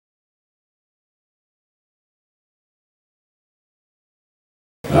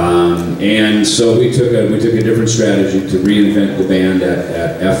And so we took a different strategy to reinvent the band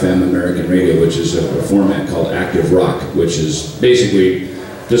at FM American Radio, which is a format called active rock, which is basically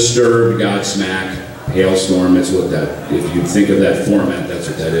Disturbed, Godsmack, Hailstorm. It's what that, if you think of that format, that's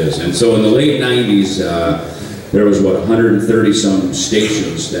what that is. And so in the late 90s, there was, what, 130 some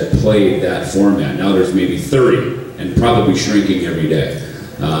stations that played that format. Now there's maybe 30, and probably shrinking every day.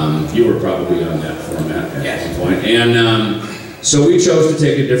 You were probably on that format at one point. And so we chose to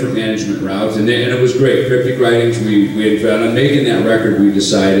take a different management route, and it was great. Cryptic Writings, we had found, on making that record, we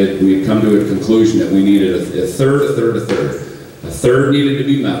decided, we had come to a conclusion that we needed a third. A third needed to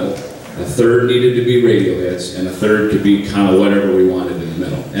be metal, a third needed to be radio hits, and a third could be kind of whatever we wanted in the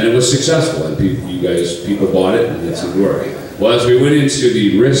middle. And it was successful, and people bought it, and it seemed to work. Well, as we went into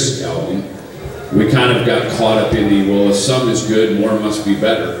the Risk album, we kind of got caught up in the, well, if some is good, more must be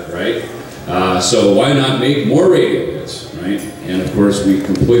better, right? So why not make more radio hits, right? And of course, we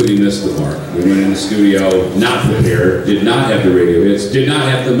completely missed the mark. We went in the studio, not prepared, did not have the radio hits, did not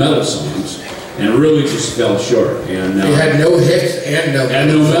have the metal songs, and really just fell short. And you had no hits and no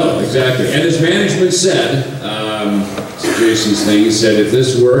metal, exactly. And as management said, Jason's thing, he said, if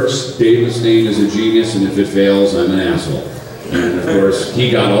this works, Dave Mustaine is a genius, and if it fails, I'm an asshole. And of course, he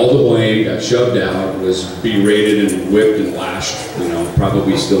got all the blame, got shoved out, was berated and whipped and lashed, you know,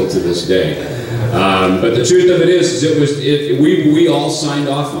 probably still to this day. But the truth of it is we all signed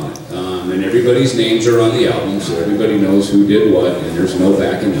off on it. And everybody's names are on the album, so everybody knows who did what, and there's no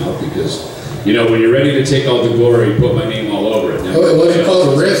backing out, because, you know, when you're ready to take all the glory, put my name all over it. Now, it wasn't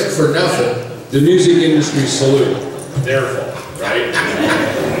called Risk for nothing. The music industry salute, their fault, right?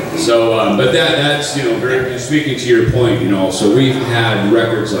 So, but that's, you know, speaking to your point, you know, so we've had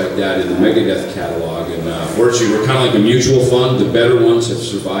records like that in the Megadeth catalog, and fortunately we're kind of like a mutual fund. The better ones have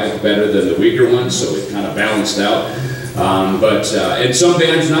survived better than the weaker ones, so it kind of balanced out. And some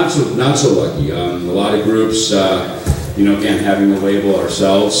bands not so lucky. A lot of groups, you know, again, having a label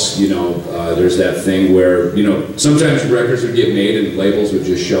ourselves, you know, there's that thing where, you know, sometimes records would get made and labels would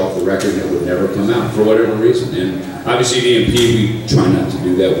just shelf the record and it would never come out for whatever reason. And obviously at EMP, we try not to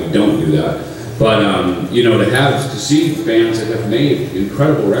do that. We don't do that. But, you know, to see bands that have made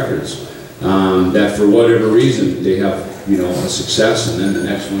incredible records, that for whatever reason, they have, you know, a success, and then the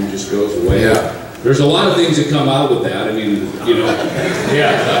next one just goes away. Yeah. There's a lot of things that come out with that. I mean, you know,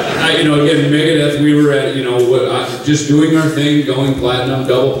 yeah. You know, again, Megadeth, we were at, you know, just doing our thing, going platinum,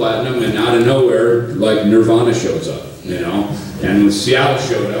 double platinum, and out of nowhere, like Nirvana shows up, you know, and Seattle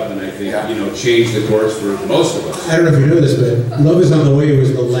showed up, and I think, you know, changed the course for most of us. I don't know if you know this, but Love Is on the Way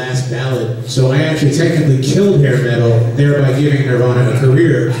was the last ballad, so I actually technically killed hair metal, thereby giving Nirvana a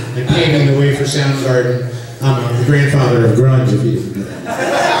career and paving the way for Soundgarden. I'm the grandfather of grunge, if you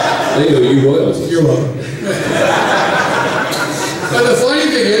They owe you royalties. You're welcome. But the funny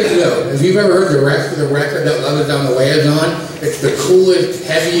thing is, though, if you've ever heard the rest of the record that Love Is on the Way is on, it's the coolest,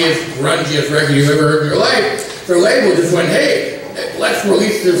 heaviest, grungiest record you've ever heard in your life. Their label just went, hey, let's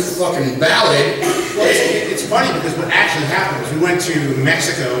release this fucking ballad. Well, it's funny because what actually happened was we went to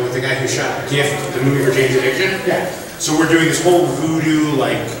Mexico with the guy who shot Gift, the movie for Jane's Addiction. Yeah. So we're doing this whole voodoo,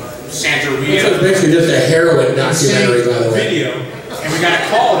 like, Santeria. It's basically just a heroin documentary, by the way. Video. And we got a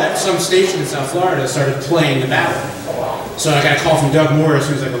call that some station in South Florida started playing the ballad. So I got a call from Doug Morris,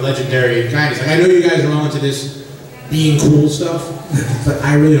 who's like a legendary guy. He's like, I know you guys are all into this being cool stuff, but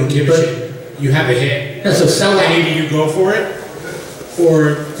I really don't give a shit. You have a hit. That's a sellout. And either you go for it,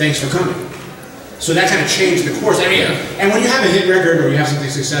 or thanks for coming. So that kind of changed the course. I mean, and when you have a hit record or you have something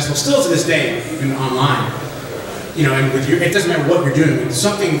successful, still to this day, even online, you know, and with you, it doesn't matter what you're doing. When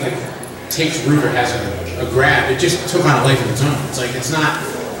something like takes root or has a grab, it just took on a life of its own. It's like, it's not,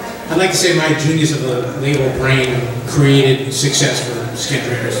 I'd like to say my genius of the label brain created success for Skin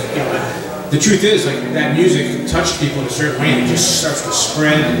Traders. You know, the truth is, like, that music touched people in a certain way, and it just starts to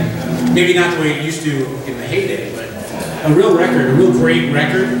spread. Maybe not the way it used to in the heyday, but a real record, a real great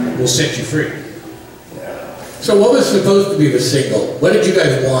record, will set you free. So what was supposed to be the single? What did you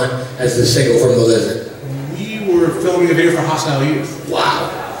guys want as the single from The Lizard? We were filming a video for Hostile Youth. Wow.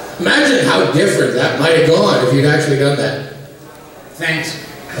 Imagine how different that might have gone if you'd actually done that. Thanks.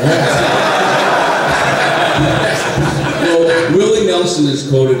 Well, Willie Nelson is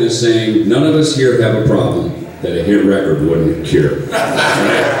quoted as saying, "None of us here have a problem that a hit record wouldn't cure." Right?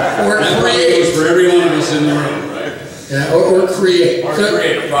 That probably goes for every one of us in the room, right? Yeah, or create. Or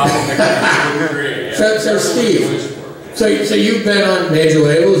create a problem that we create. Yeah. So Steve, so you've been on major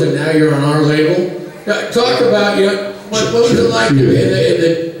labels and now you're on our label. Now, talk about, you know, what was it like in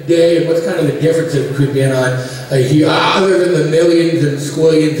the day, and what's kind of the differences between being on other than the millions and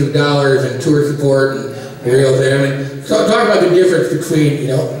squillions of dollars and tour support and real thing. I mean, talk about the difference between, you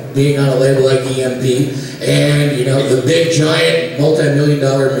know, being on a label like EMP and, you know, the big, giant,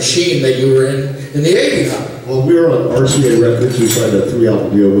 multi-million-dollar machine that you were in the 80s. Well, we were on RCA Records. We signed a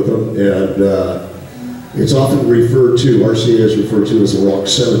 3-album deal with them, and it's often referred to, RCA is referred to as the rock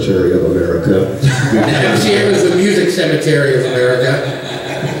cemetery of America. RCA was the music cemetery of America.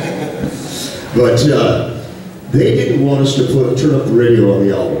 But they didn't want us to turn up the radio on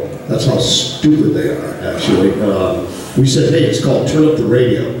the album. That's how stupid they are, actually. We said, hey, it's called Turn Up the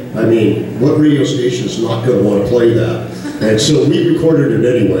Radio. I mean, what radio station is not going to want to play that? And so we recorded it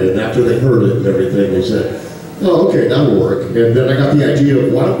anyway, and after they heard it and everything, they said, oh, okay, that'll work. And then I got the idea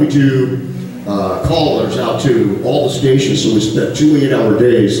of, why don't we do callers out to all the stations? So we spent 2 8-hour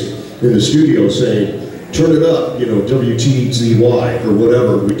days in the studio saying, turn it up, you know, WTZY or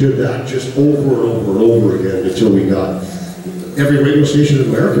whatever. We did that just over and over and over again until we got every radio station in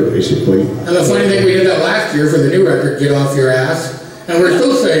America, basically. And the funny thing, we did that last year for the new record, Get Off Your Ass. And we're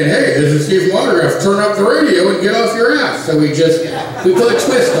still saying, hey, this is Steve Lynch, turn up the radio and get off your ass. So we put a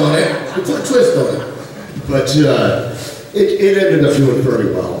twist on it. We put a twist on it. But it ended up doing very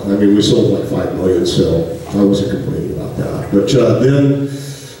well. I mean, we sold like 5 million, so I wasn't complaining about that. But then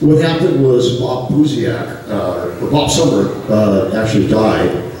what happened was Bob Summer actually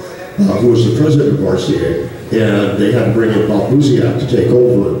died, who was the president of RCA, and they had to bring in Bob Buziak to take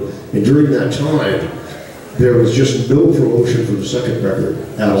over. And during that time, there was just no promotion for the second record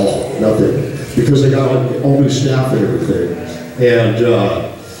at all, nothing, because they got all new staff and everything. And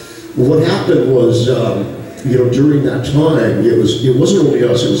what happened was, you know, during that time, it wasn't only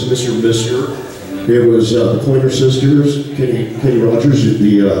us. It was Mr. and Mr. It was the Pointer Sisters, Kenny Rogers,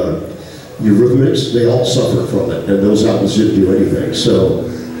 the Eurythmics. They all suffered from it, and those albums didn't do anything. So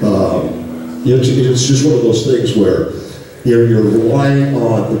it's just one of those things where you're relying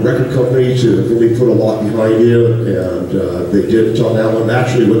on the record company to really put a lot behind you, and they did on that one.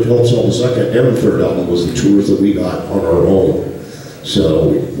 Actually, what helped sell the second and the third album was the tours that we got on our own. So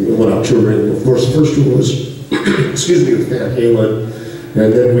we went out touring. Of course, the first tour was, excuse me, with Van Halen,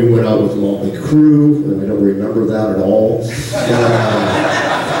 and then we went out with Motley Crue, and I don't remember that at all.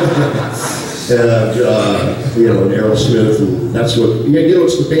 And you know, and Aerosmith, and that's what, you know,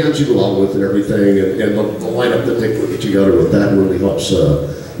 it's the bands you go out with and everything, and the lineup that they put together with that really helps,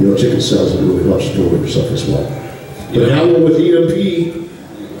 you know, ticket sales, and really helps promote yourself as well. But now we're with EMP,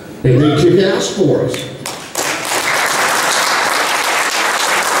 and they kick ass for us.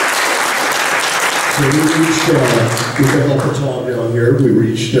 So we reached, with the help of Thom down here, we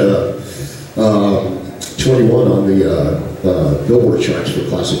reached 21 on the Billboard charts for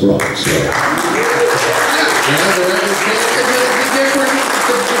classic rock. So.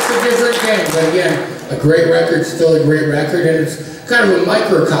 It's a different game, but again, a great record, still a great record, and it's kind of a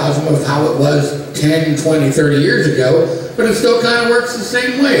microcosm of how it was 10, 20, 30 years ago, but it still kind of works the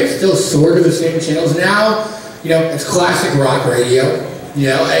same way. It's still sort of the same channels. Now, you know, it's classic rock radio, you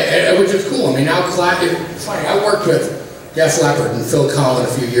know, which is cool. I mean, now, it's funny, I worked with Def Leppard and Phil Collin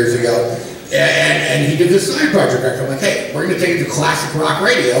a few years ago, and he did this side project record. I'm like, hey, we're going to take it to classic rock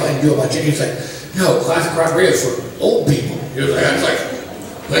radio and do a bunch of, he's like, no, classic rock radio is for old people. He was like, that's like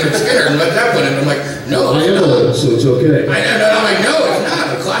Leonard Skinner and Led Zeppelin. And I'm like, no, I am old, so it's okay. I know, I'm like, no, it's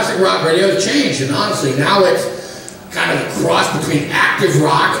not. The classic rock radio has changed, and honestly, now it's kind of a cross between active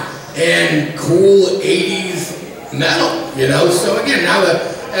rock and cool 80s metal, you know? So again, now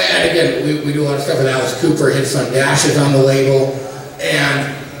and again, we do a lot of stuff with Alice Cooper. His son Dash is on the label,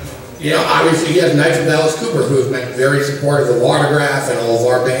 and you know, obviously he has Nights with Alice Cooper, who has been very supportive of Autograph and all of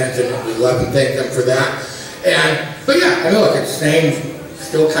our bands, and we love and thank them for that. But yeah, I mean, look, it's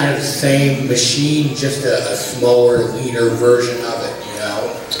still kind of the same machine, just a smaller, leaner version of it, you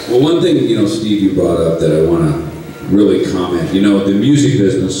know? Well, one thing, you know, Steve, you brought up that I want to really comment, you know, the music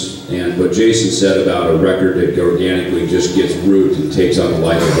business and what Jason said about a record that organically just gets root and takes on a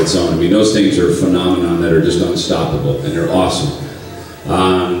life of its own. I mean, those things are phenomena that are just unstoppable, and they're awesome.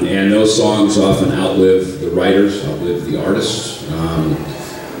 And those songs often outlive the writers, outlive the artists.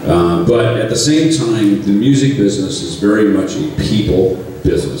 But at the same time, the music business is very much a people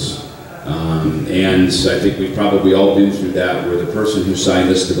business. And I think we've probably all been through that, where the person who signed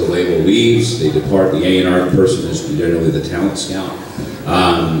us to the label leaves, they depart, the A&R person is generally the talent scout.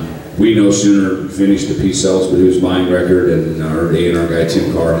 We no sooner finished the Peace Sells, but he was buying record, and our A&R guy,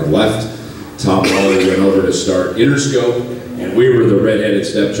 Tim Carr, had left. Tom Waller went over to start Interscope, and we were the redheaded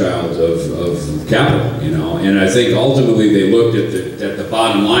stepchild of Capitol, you know. And I think ultimately they looked at the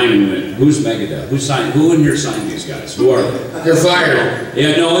bottom line and went, who's Megadeth? Who in here signed these guys? Who are they? You're fired.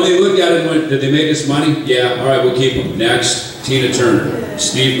 Yeah, no, and they looked at it and went, did they make us money? Yeah, all right, we'll keep them. Next, Tina Turner,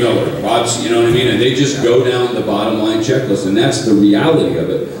 Steve Miller, Bob's, you know what I mean? And they just go down the bottom line checklist, and that's the reality of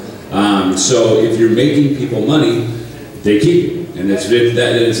it. So if you're making people money, they keep you. And it's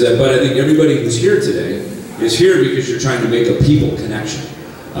that, but I think everybody who's here today is here because you're trying to make a people connection.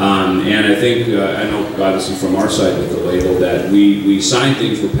 And I think, I know obviously from our side with the label that we sign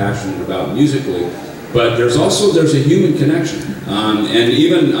things we're passionate about musically, but there's a human connection. And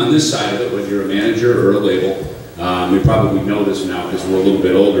even on this side of it, whether you're a manager or a label, we probably know this now because we're a little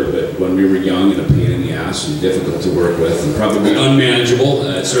bit older, but when we were young and a pain in the ass and difficult to work with and probably unmanageable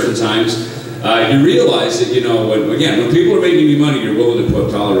at certain times, you realize that, you know, when people are making you money, you're willing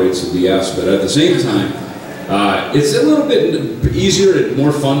to tolerate some BS, but at the same time, it's a little bit easier and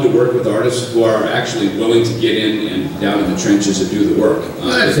more fun to work with artists who are actually willing to get in and down in the trenches and do the work.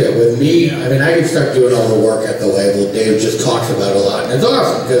 That's it. With me, I mean, I can start doing all the work at the label. Dave just talks about it a lot, and it's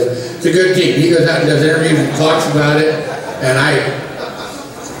awesome because it's a good team. He goes out and does interviews and talks about it, and I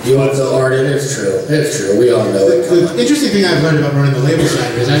do it so hard. It is true. It's true. We all know it. The interesting thing I've learned about running the label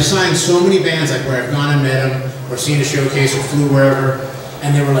side is I've signed so many bands like where I've gone and met them or seen a showcase or flew wherever,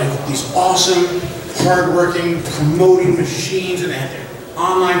 and they were like these awesome, hard-working, promoting machines, and they had their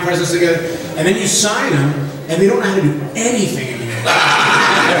online presence together. And then you sign them, and they don't know how to do anything anymore.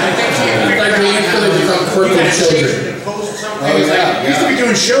 Like they can't figure out how to change and post something. Oh, yeah. We used to be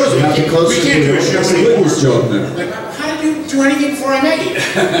doing shows. We can't do a show anymore. Like, how did you do anything before I met you?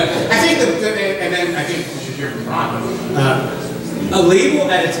 I think and then I think we should hear from Ron. A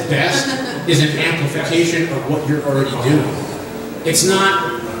label at its best is an amplification of what you're already doing. It's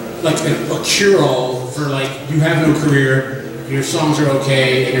not like a cure-all for like, you have no career, your songs are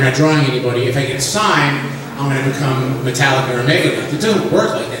okay, and you're not drawing anybody. If I get signed, I'm going to become Metallica or Megadeth. It doesn't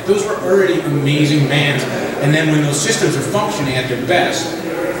work like that. Those were already amazing bands. And then when those systems are functioning at their best,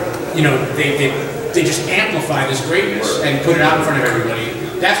 you know, they just amplify this greatness and put it out in front of everybody.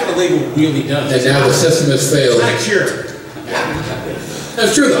 That's what a label really does. And now the system has failed. It's not a cure.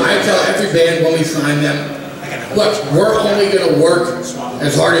 That's true though. I tell every band when we sign them, look, we're only going to work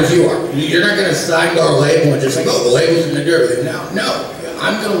as hard as you are. You're not going to sign to our label and just like, oh, the label's going to do everything. No.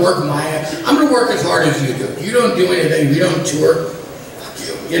 I'm going to work I'm going to work as hard as you do. You don't do anything. You don't tour. Fuck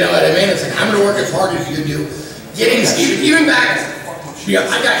you. You know what I mean? It's like, I'm going to work as hard as you do. Even back, you know,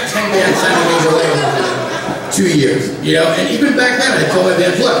 I got 10 bands signed to major labels in 2 years. You know, and even back then, I told my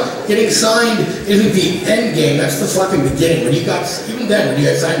bands, look, getting signed isn't the end game. That's the fucking beginning. Even then, when you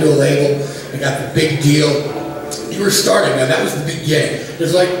got signed to a label, you got the big deal. You were starting, man. That was the beginning.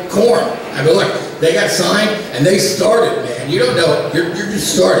 Just like Korn. I mean, look, they got signed and they started, man. You don't know it. You're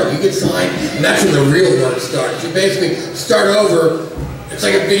just starting. You get signed, and that's when the real work starts. You basically start over. It's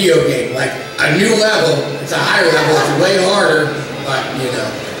like a video game, like a new level. It's a higher level. It's way harder, but you know.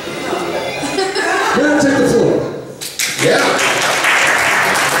 Now take the floor. Yeah.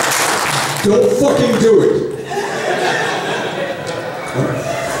 Don't fucking do it.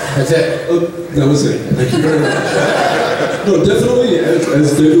 That's it. That was it. Thank you very much. No, definitely,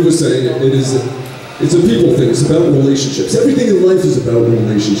 as David was saying, it's a people thing. It's about relationships. Everything in life is about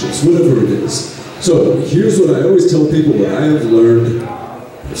relationships, whatever it is. So here's what I always tell people that I have learned.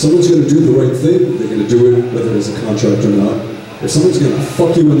 If someone's going to do the right thing, they're going to do it whether there's a contract or not. If someone's going to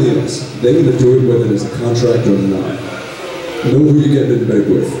fuck you in the ass, they're going to do it whether there's a contract or not. Know who you're getting in bed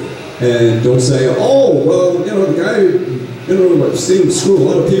with. And don't say, oh, well, you know, the guy, you know, I've seen him screw a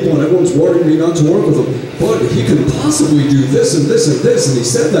lot of people and everyone's warning me not to work with him. But he could possibly do this and this and this, and he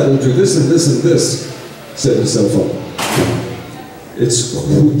said that he'll do this and this and this. Set yourself up. It's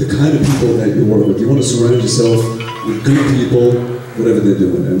the kind of people that you work with. You want to surround yourself with good people, whatever they're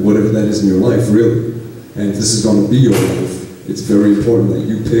doing, and whatever that is in your life, really. And if this is going to be your life, it's very important that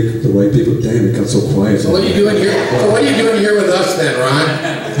you pick the right people. Damn, it got so quiet. So what are you doing here? So what are you doing here with us then, Ron?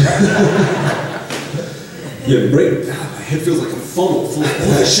 Yeah, right. My head feels like a funnel full of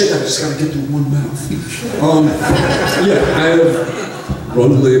all that shit I just gotta get through one mouth. Yeah, I have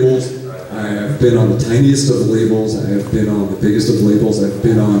run labels. I have been on the tiniest of the labels. I have been on the biggest of the labels. I've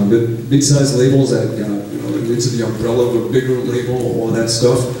been on mid-sized labels that got, you know, into the umbrella of a bigger label, all that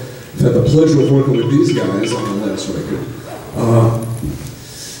stuff. I've had the pleasure of working with these guys on the last record.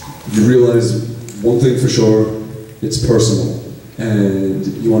 You realize one thing for sure, it's personal. And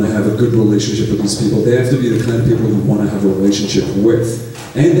you want to have a good relationship with these people. They have to be the kind of people you want to have a relationship with.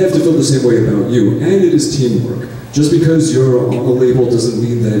 And they have to feel the same way about you. And it is teamwork. just because you're on the label doesn't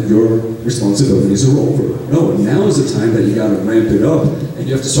mean that your responsibilities are over. No, now is the time that you gotta ramp it up, and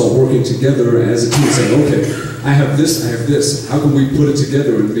you have to start working together as a team, saying, okay, I have this, how can we put it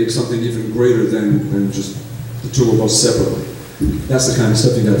together and make something even greater than just the two of us separately? That's the kind of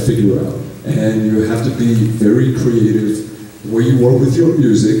stuff you gotta figure out. And you have to be very creative. The way you work with your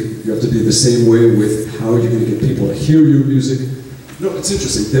music, you have to be the same way with how you're gonna get people to hear your music. No, it's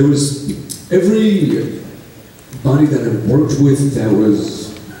interesting. There was everybody that I worked with that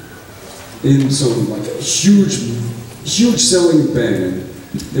was in some like a huge selling band,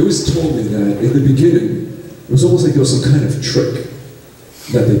 they always told me that in the beginning, it was almost like there was some kind of trick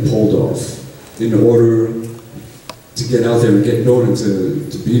that they pulled off in order to get out there and get known and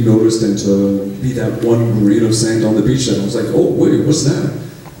to be noticed and to be that one grain of sand on the beach. And I was like, oh wait, what's that?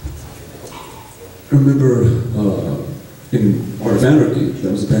 I remember in Art of Anarchy,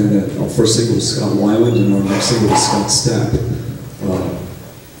 that was a band that our first single was Scott Weiland and our next single was Scott Stapp.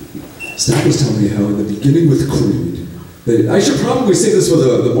 Stapp was telling me how in the beginning with Creed, I should probably say this for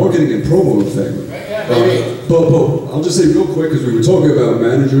the marketing and promo thing. But I'll just say real quick, because we were talking about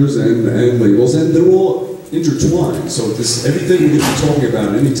managers and labels, and they're all intertwined. So everything we're going to be talking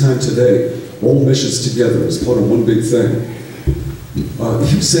about anytime today all meshes together as part of one big thing. He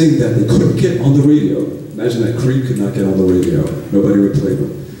was saying that they couldn't get on the radio. Imagine that Creed could not get on the radio. Nobody would play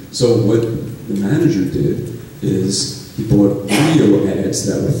them. So what the manager did is he bought radio ads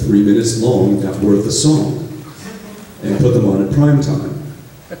that were 3 minutes long that were the song and put them on at prime time.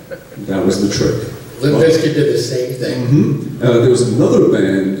 That was the trick. Limp Bizkit did the same thing. There was another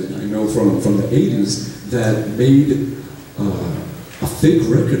band I know from the 80s that made a fake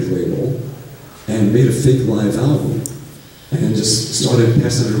record label and made a fake live album and just started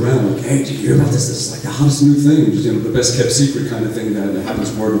passing it around like, hey, did you hear about this? This is like the hottest new thing, just, the best kept secret kind of thing that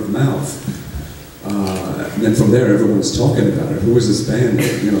happens word of mouth. And then from there, everyone's talking about it. Who is this band?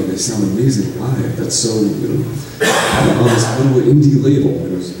 They sound amazing live. That's so, on this little indie label.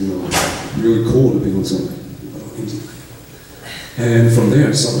 It was, really cool to be on some little indie label. And from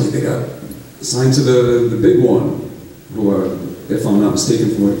there, suddenly they got signed to the big one, who, if I'm not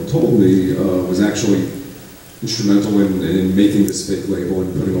mistaken from what he told me, was actually instrumental in making this fake label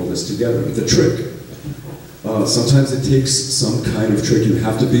and putting all this together. The trick. Sometimes it takes some kind of trick. You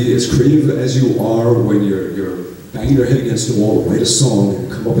have to be as creative as you are when you're banging your head against the wall to write a song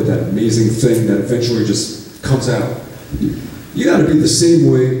and come up with that amazing thing that eventually just comes out. You gotta be the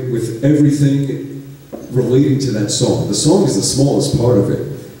same way with everything relating to that song. The song is the smallest part of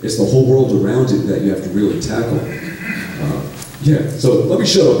it. It's the whole world around it that you have to really tackle. So let me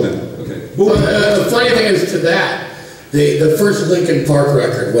shut up now. Okay. The funny thing is to that, the first Linkin Park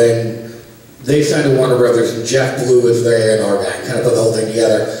record, when they signed to Warner Brothers and Jeff Blue was there and our band, kind of put the whole thing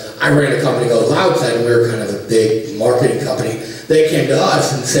together. I ran a company called Loudside, and we were kind of a big marketing company. They came to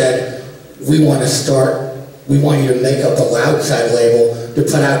us and said, we want you to make up a Loudside label to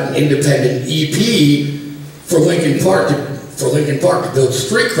put out an independent EP for Linkin Park to build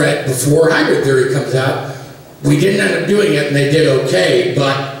street cred before Hybrid Theory comes out. We didn't end up doing it, and they did okay,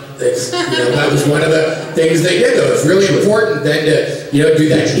 but that was one of the things they did, though. It's really important then to, do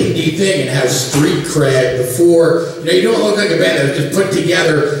that indie thing and have street cred before, you don't look like a band that was just put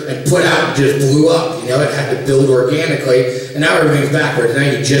together and put out and just blew up, it had to build organically, and now everything's backwards, now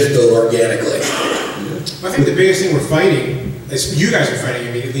you just build organically. I think the biggest thing we're fighting, is you guys are fighting,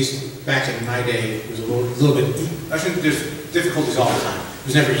 at least back in my day, it was a little bit, I think there's difficulties all the time, it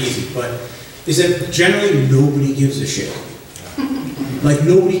was never easy, but is that generally nobody gives a shit. Like,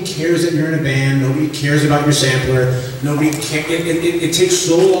 nobody cares that you're in a band, nobody cares about your sampler, nobody cares. It takes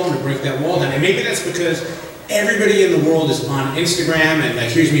so long to break that wall down. And maybe that's because everybody in the world is on Instagram and,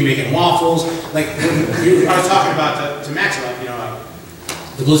 here's me making waffles. Like, I was talking about to Max about,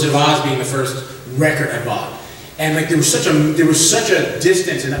 the Blizzard of Oz being the first record I bought. And, there was such a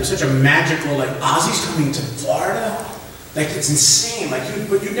distance, and that was such a magical, Ozzy's coming to Florida? It's insane.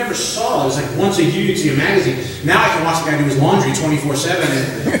 But you never saw. It was once a year you'd see a magazine. Now I can watch the guy do his laundry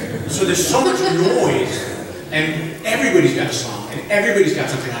 24/7. So there's so much noise, and everybody's got a song, and everybody's got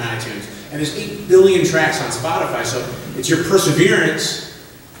something on iTunes, and there's 8 billion tracks on Spotify. So it's your perseverance,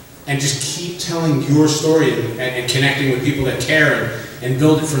 and just keep telling your story and connecting with people that care and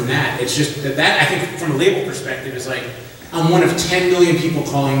build it from that. It's just that I think from a label perspective is I'm one of 10 million people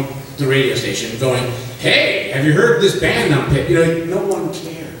calling the radio station going, hey, have you heard this band I'm picking? No one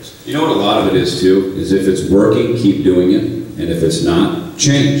cares. You know what a lot of it is too, is if it's working, keep doing it, and if it's not,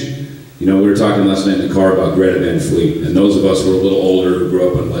 change. We were talking last night in the car about Greta Van Fleet, and those of us who are a little older who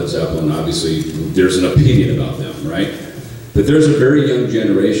grew up on Led Zeppelin, obviously there's an opinion about them, right? But there's a very young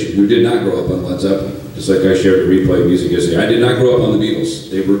generation who did not grow up on Led Zeppelin, Just like I shared the replay music yesterday. I did not grow up on the Beatles.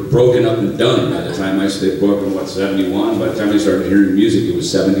 They were broken up and done by the time they broke in, what, 71? By the time I started hearing music, it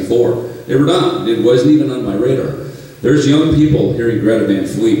was 74. They were done. It wasn't even on my radar. There's young people hearing Greta Van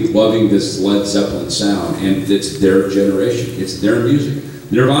Fleet, loving this Led Zeppelin sound, and it's their generation. It's their music.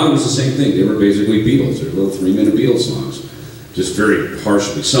 Nirvana was the same thing. They were basically Beatles. They're little 3-minute Beatles songs. Just very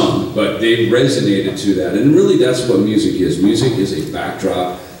harshly sung, but they resonated to that. And really, that's what music is. Music is a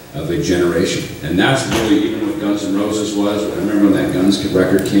backdrop of a generation. And that's really, even what Guns N' Roses was, I remember when that Guns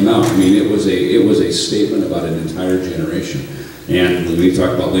record came out, I mean, it was a statement about an entire generation. And when we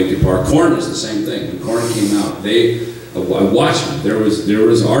talk about Linkin Park, Korn is the same thing. When Korn came out, I watched them. There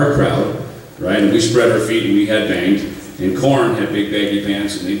was our crowd, right? And we spread our feet and we headbanged. And Korn had big baggy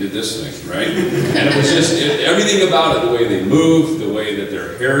pants and they did this thing, right? And it was just, everything about it, the way they moved, the way that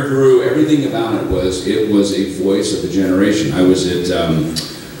their hair grew, everything about it was a voice of a generation. I was at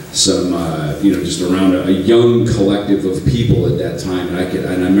just around a young collective of people at that time. And I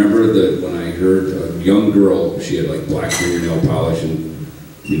remember that when I heard a young girl, she had like black fingernail polish and,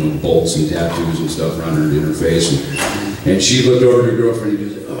 bolts and tattoos and stuff around her face. And she looked over at her girlfriend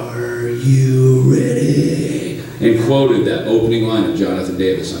and goes, "Are you ready?" And quoted that opening line of Jonathan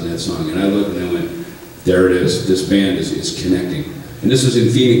Davis on that song. And I looked and I went, there it is. This band is connecting. And this was in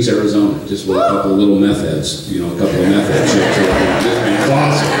Phoenix, Arizona, just with a couple of little meth heads, a couple of meth heads. This band's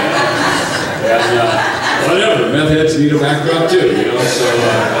awesome. And whatever, meth heads need a backdrop too, so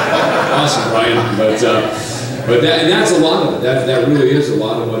awesome, Brian. But that's a lot of it. That really is a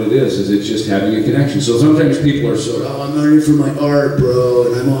lot of what it is it's just having a connection. So sometimes people are I'm not here for my art, bro,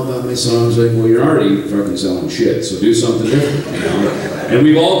 and I'm all about my songs. Like, well, you're already fucking selling shit, so do something different, And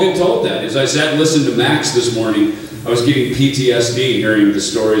we've all been told that. As I sat and listened to Max this morning, I was getting PTSD hearing the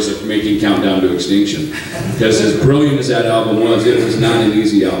stories of making Countdown to Extinction. Because as brilliant as that album was, it was not an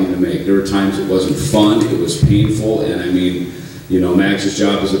easy album to make. There were times it wasn't fun, it was painful, and I mean, Max's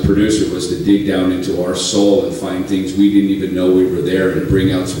job as a producer was to dig down into our soul and find things we didn't even know we were there and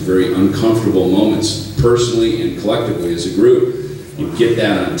bring out some very uncomfortable moments, personally and collectively as a group, and get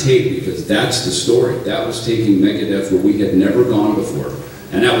that on tape, because that's the story. That was taking Megadeth where we had never gone before.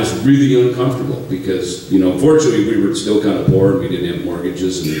 And that was really uncomfortable because, fortunately we were still kind of poor and we didn't have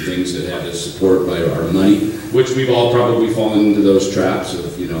mortgages and things that had to support by our money, which we've all probably fallen into those traps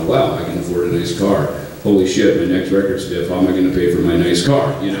of, wow, I can afford a nice car. Holy shit, my next record's stiff, how am I going to pay for my nice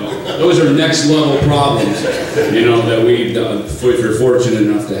car, Those are next level problems, that if you're fortunate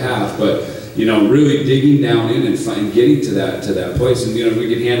enough to have, but, really digging down in and getting to that place. And, we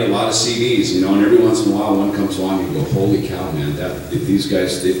get handed a lot of CDs, and every once in a while one comes along and you go, holy cow, man, these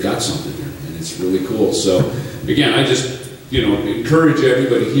guys, they've got something here, and it's really cool. So, again, I just, encourage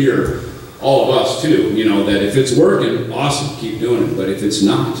everybody here, all of us too, that if it's working, awesome, keep doing it, but if it's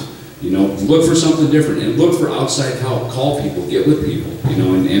not, look for something different and look for outside help. Call people, get with people,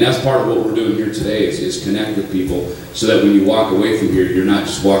 and that's part of what we're doing here today is connect with people so that when you walk away from here, you're not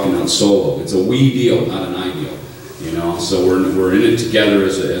just walking out solo. It's a we deal, not an I deal, So we're in it together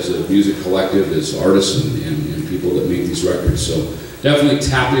as a music collective, as artists and people that make these records. So definitely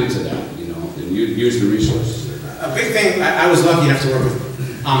tap into that, and use the resources. A big thing, I was lucky enough to work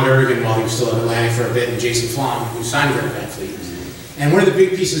with Ahmet Erdogan while he was still in Atlanta for a bit, and Jason Flom, who signed Greta Van Fleet. And one of the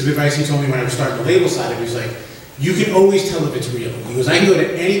big pieces of advice he told me when I was starting the label side of it, he was like, you can always tell if it's real. He goes, I can go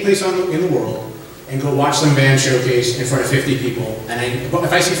to any place in the world and go watch some band showcase in front of 50 people. And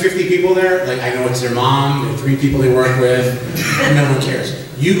if I see 50 people there, like I know it's their mom, they're 3 people they work with, and no one cares.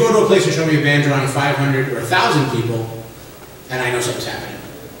 You go to a place and show me a band drawing 500 or 1,000 people, and I know something's happening.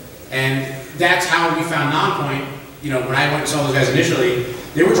 And that's how we found Nonpoint. When I went and saw those guys initially,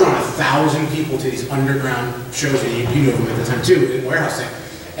 they were drawing 1,000 people to these underground shows, and you knew them at the time too, the warehouse thing.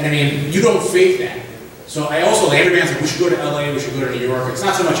 And I mean, you don't fake that. So I also, every band's like, we should go to LA, we should go to New York. It's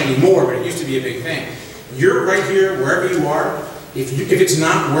not so much anymore, but it used to be a big thing. You're right here, wherever you are. If it's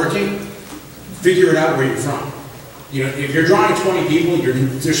not working, figure it out where you're from. If you're drawing 20 people,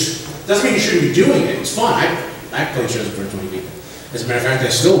 doesn't mean you shouldn't be doing it. It's fun. I've played shows in front of 20 people. As a matter of fact, I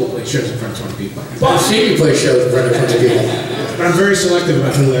still will play shows in front of 20 people. Well, I've seen you play shows in front of 20 people. But I'm very selective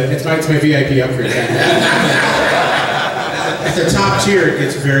about who it's my VIP upgrade. At the top tier, it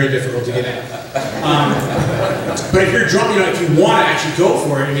gets very difficult to get in. But if you're drunk, if you want to actually go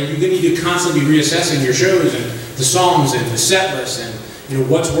for it, I mean, you need to constantly be reassessing your shows and the songs and the set list and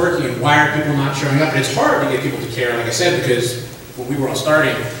what's working and why are people not showing up. And it's hard to get people to care, like I said, because when we were all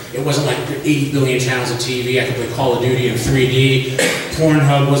starting, it wasn't like 80 billion channels of TV. I could play Call of Duty in 3D.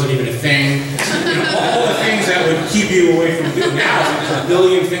 Pornhub wasn't even a thing. All the things that would keep you away from doing now. There's a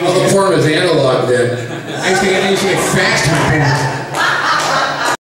billion things. All the porn was analog then. I used to get fast time porn.